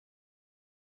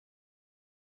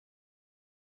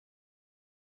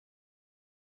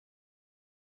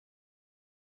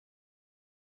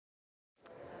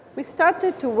We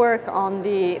started to work on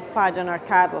the Phaidon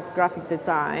archive of graphic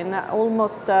design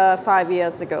almost 5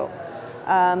 years ago.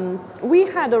 We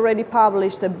had already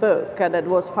published a book that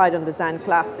was Phaidon Design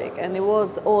Classic, and it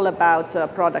was all about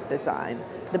product design,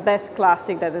 the best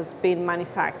classic that has been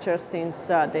manufactured since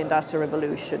the Industrial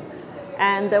Revolution.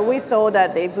 And we thought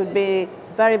that it would be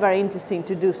very, very interesting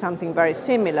to do something very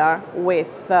similar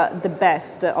with the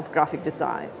best of graphic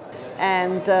design.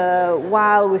 And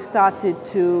while we started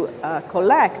to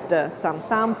collect some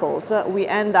samples, we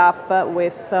end up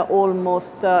with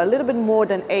almost a little bit more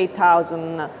than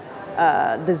 8,000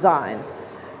 designs.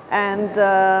 And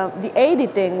the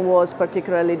editing was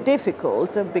particularly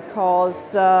difficult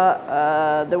because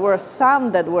there were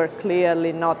some that were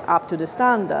clearly not up to the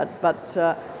standard, but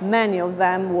many of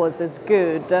them was as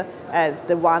good as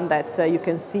the one that you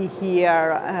can see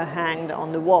here hanged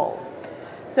on the wall.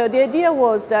 So the idea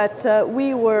was that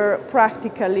we were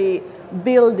practically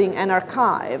building an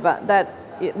archive, that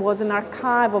it was an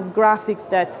archive of graphics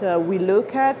that we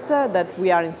look at, that we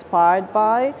are inspired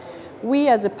by. We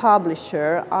as a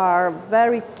publisher are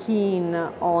very keen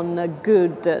on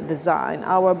good design.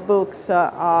 Our books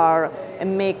are a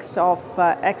mix of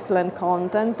excellent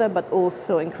content, but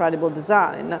also incredible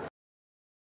design.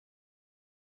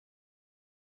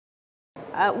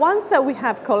 Once we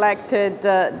have collected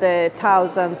the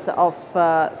thousands of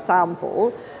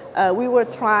samples, we were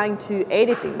trying to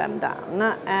editing them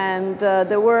down, and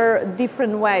there were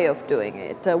different ways of doing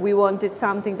it. We wanted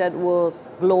something that was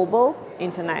global,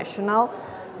 international,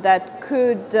 that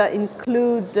could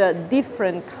include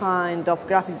different kind of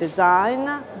graphic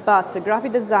design, but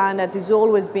graphic design that is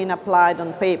always been applied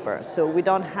on paper, so we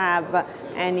don't have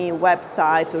any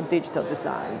website or digital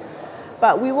design.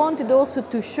 But we wanted also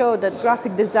to show that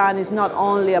graphic design is not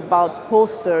only about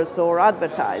posters or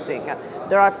advertising.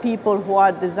 There are people who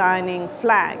are designing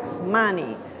flags,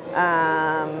 money,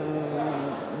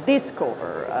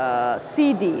 Discover,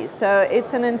 CDs. So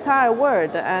it's an entire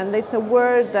word, and it's a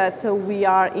word that we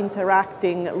are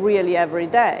interacting really every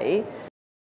day.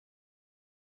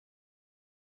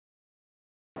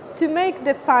 To make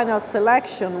the final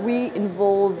selection, we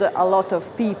involved a lot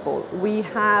of people. We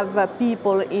have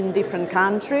people in different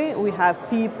countries, we have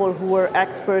people who were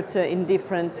experts in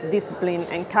different discipline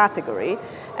and category,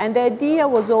 and the idea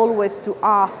was always to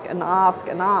ask and ask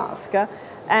and ask,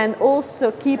 and also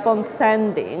keep on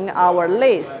sending our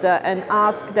list and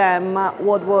ask them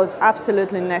what was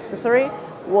absolutely necessary,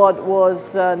 what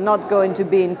was not going to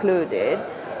be included,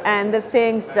 and the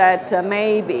things that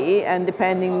maybe, and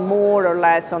depending more or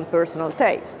less on personal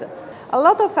taste. A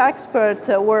lot of experts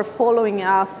were following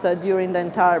us during the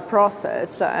entire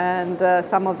process, and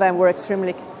some of them were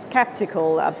extremely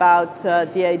skeptical about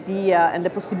the idea and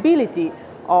the possibility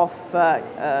of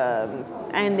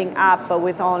ending up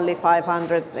with only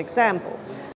 500 examples.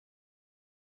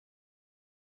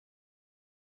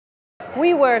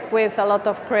 We work with a lot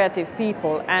of creative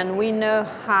people, and we know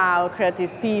how creative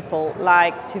people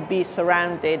like to be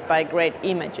surrounded by great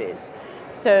images.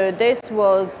 So this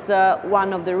was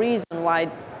one of the reasons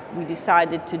why we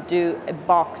decided to do a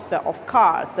box of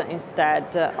cards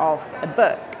instead of a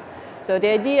book. So the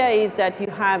idea is that you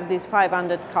have these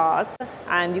 500 cards,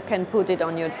 and you can put it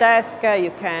on your desk,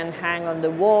 you can hang on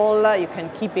the wall, you can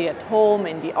keep it at home,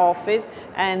 in the office,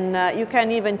 and you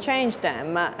can even change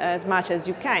them as much as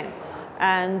you can.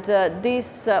 And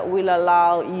this will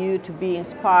allow you to be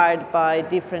inspired by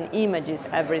different images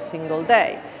every single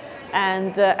day.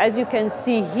 And as you can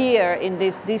see here in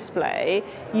this display,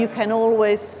 you can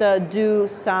always do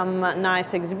some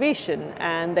nice exhibition,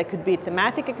 and there could be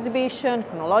thematic exhibition,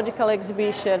 chronological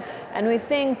exhibition, and we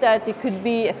think that it could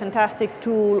be a fantastic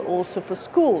tool also for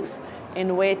schools,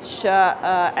 in which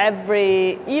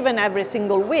even every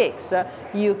single week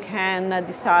you can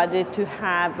decide to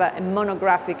have a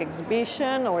monographic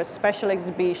exhibition or a special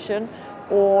exhibition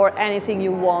or anything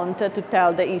you want to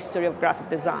tell the history of graphic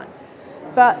design.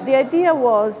 But the idea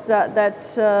was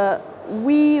that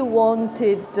we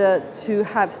wanted to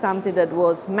have something that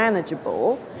was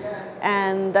manageable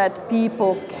and that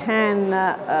people can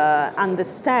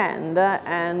understand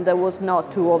and that was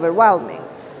not too overwhelming.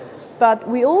 But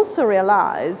we also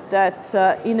realized that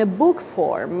in a book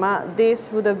form,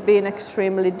 this would have been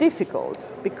extremely difficult,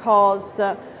 because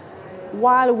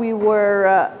while we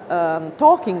were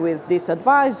talking with this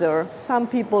advisor, some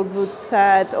people would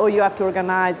say, oh, you have to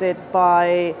organize it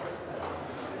by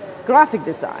graphic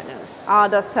designer.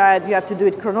 Others said you have to do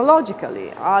it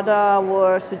chronologically. Others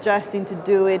were suggesting to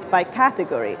do it by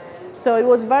category. So it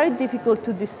was very difficult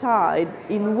to decide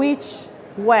in which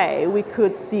way we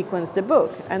could sequence the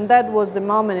book. And that was the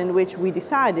moment in which we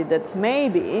decided that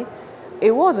maybe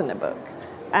it wasn't a book.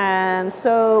 And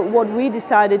so what we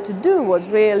decided to do was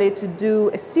really to do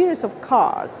a series of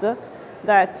cards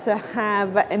that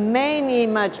have a main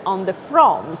image on the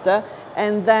front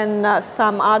and then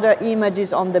some other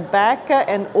images on the back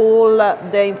and all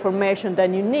the information that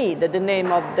you need, the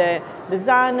name of the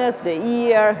designers, the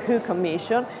year, who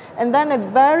commissioned, and then a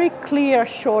very clear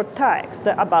short text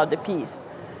about the piece.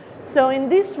 So in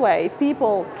this way,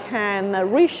 people can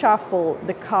reshuffle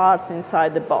the cards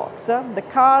inside the box. The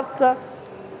cards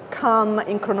come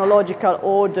in chronological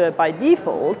order by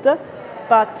default,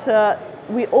 but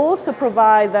we also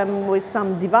provide them with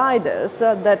some dividers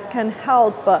that can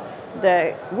help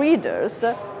the readers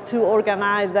to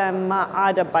organize them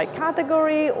either by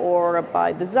category or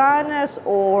by designers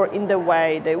or in the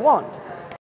way they want.